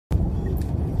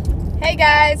Hey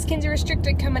guys, Kinsey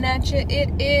Restricted coming at you.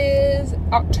 It is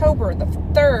October the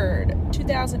 3rd,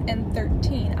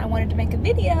 2013. I wanted to make a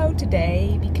video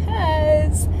today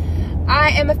because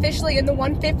I am officially in the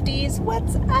 150s.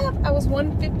 What's up? I was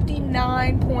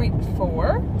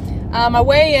 159.4. My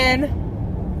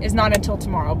weigh-in is not until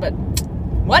tomorrow, but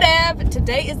whatever.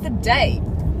 Today is the day.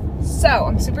 So,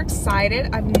 I'm super excited.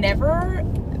 I've never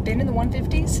been in the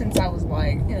 150s since I was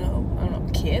like, I don't know,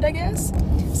 a kid, I guess.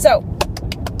 So,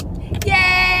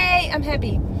 yay! I'm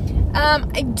happy. I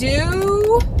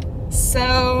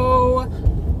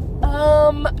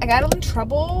got in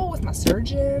trouble with my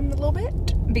surgeon a little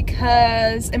bit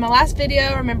because in my last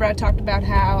video, remember I talked about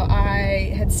how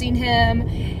I had seen him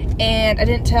and I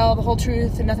didn't tell the whole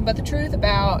truth and nothing but the truth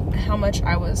about how much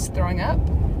I was throwing up.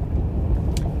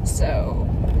 So,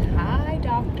 hi,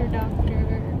 doctor.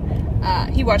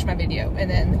 He watched my video and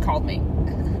then called me,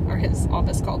 or his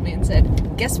office called me and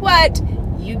said, guess what?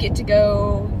 You get to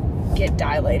go get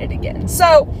dilated again.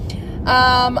 So,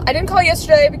 I didn't call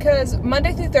yesterday because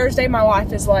Monday through Thursday, my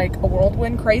life is like a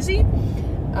whirlwind crazy.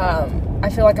 I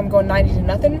feel like I'm going 90 to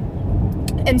nothing.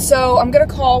 And so I'm going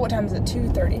to call, what time is it?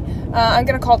 2:30. I'm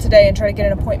going to call today and try to get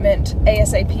an appointment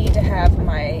ASAP to have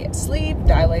my sleeve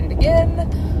dilated again.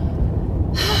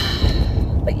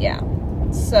 But yeah,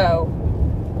 so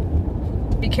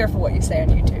be careful what you say on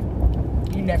YouTube.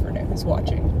 You never know who's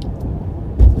watching.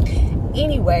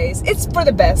 Anyways, it's for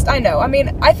the best. I know. I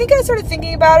mean, I think I started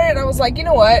thinking about it and I was like, you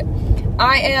know what?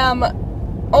 I am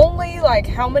only like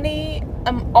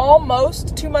I'm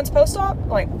almost 2 months post-op.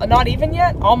 Like, not even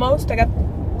yet. Almost. I got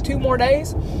 2 more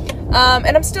days.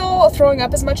 And I'm still throwing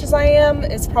up as much as I am.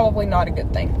 It's probably not a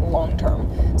good thing long term.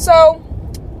 So,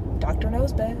 doctor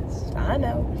knows best. I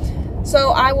know.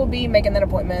 So, I will be making that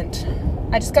appointment.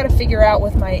 I just got to figure out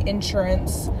with my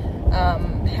insurance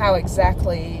how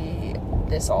exactly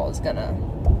this all is gonna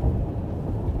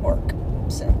work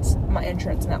since my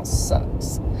insurance now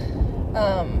sucks.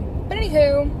 But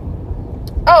anywho,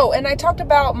 oh, and I talked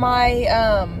about my,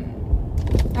 I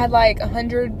had like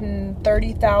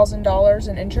 $130,000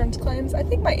 in insurance claims. I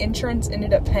think my insurance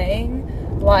ended up paying,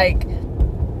 like,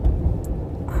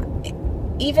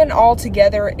 even all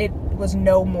together, it was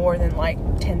no more than like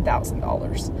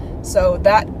 $10,000. So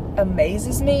that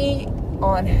amazes me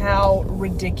on how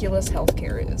ridiculous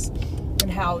healthcare is.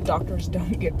 And how doctors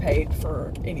don't get paid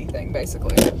for anything,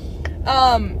 basically.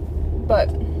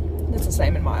 But it's the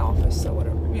same in my office, so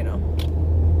whatever,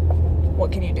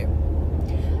 What can you do?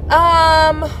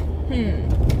 I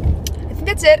think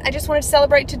that's it. I just wanted to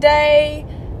celebrate today,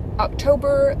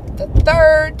 October the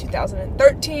 3rd,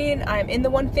 2013. I am in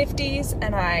the 150s,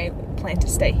 and I plan to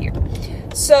stay here.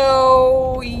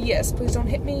 So, yes, please don't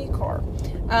hit me, car.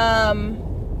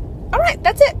 Alright,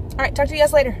 that's it. Alright, talk to you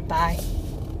guys later. Bye.